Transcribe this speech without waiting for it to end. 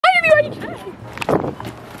guys! Look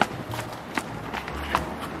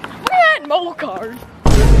at that Mocha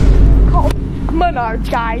called Menards,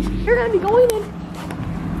 guys. You're gonna be going in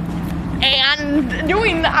and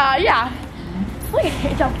doing, yeah. Look,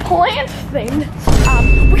 it's a plant thing.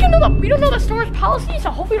 We don't know the store's policy, so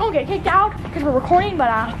hopefully we don't get kicked out because we're recording, but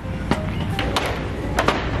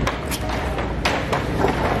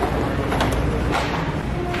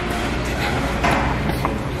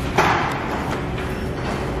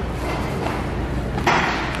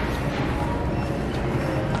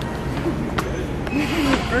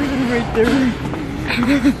person right there.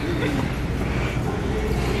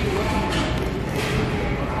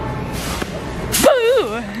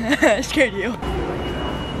 Boo! Scared you.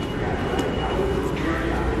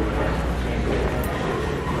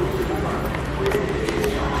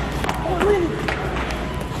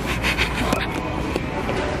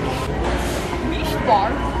 Beach bar.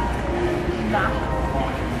 Nah.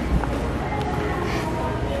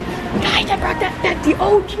 Guys, I brought that the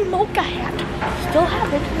OG Mocha hat. Still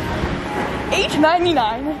have it.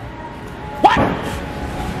 $8.99. What?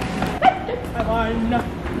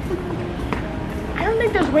 I don't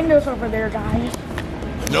think there's windows over there, guys.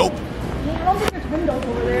 Nope. Yeah, I don't think there's windows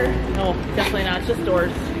over there. No, definitely not. It's just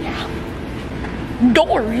doors. Yeah.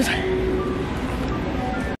 Doors.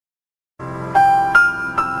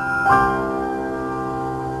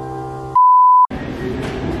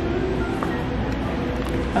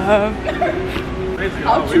 Basically,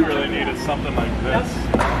 all we really need is something like this.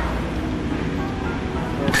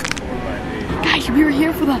 Guys, we were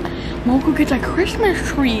here for the Mocha gets a Christmas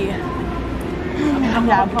tree. Yeah,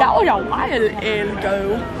 that was a while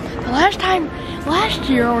ago. The last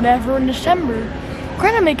year or whatever in December, we're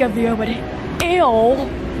gonna make a video, but ew,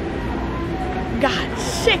 got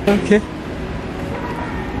sick. Okay.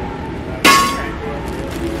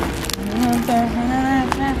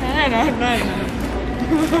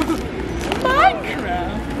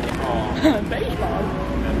 Minecraft. Oh. Baseball.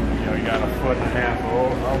 And, you got a foot and a half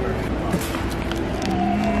over.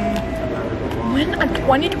 When a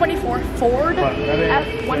 2024 Ford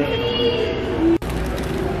F-150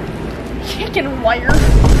 chicken wire.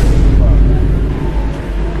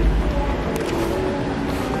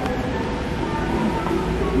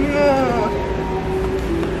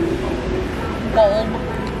 Bulb.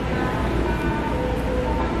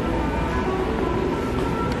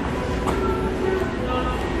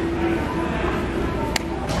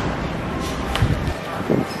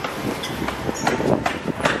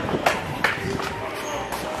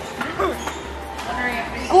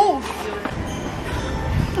 Oh!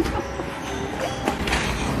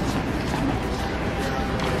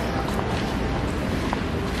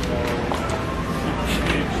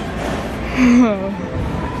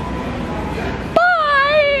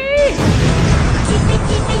 Bye!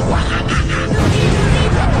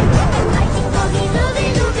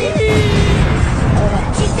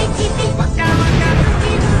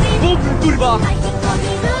 Kurwa!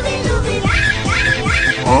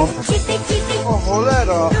 O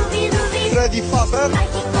cholera! Freddy Faber?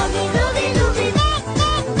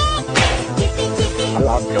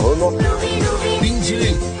 Alla mio, no? Pingi